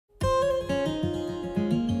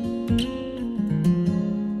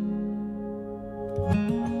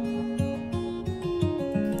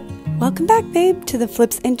Welcome back, babe, to the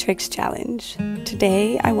Flips and Tricks Challenge.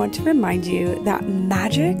 Today, I want to remind you that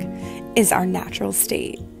magic is our natural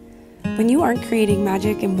state. When you aren't creating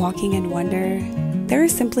magic and walking in wonder, there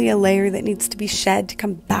is simply a layer that needs to be shed to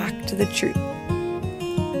come back to the truth.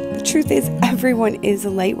 The truth is, everyone is a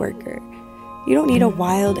light worker. You don't need a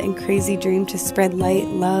wild and crazy dream to spread light,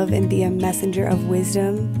 love, and be a messenger of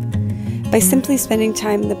wisdom. By simply spending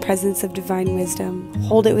time in the presence of divine wisdom,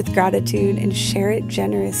 hold it with gratitude and share it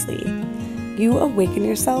generously, you awaken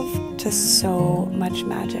yourself to so much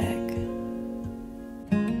magic.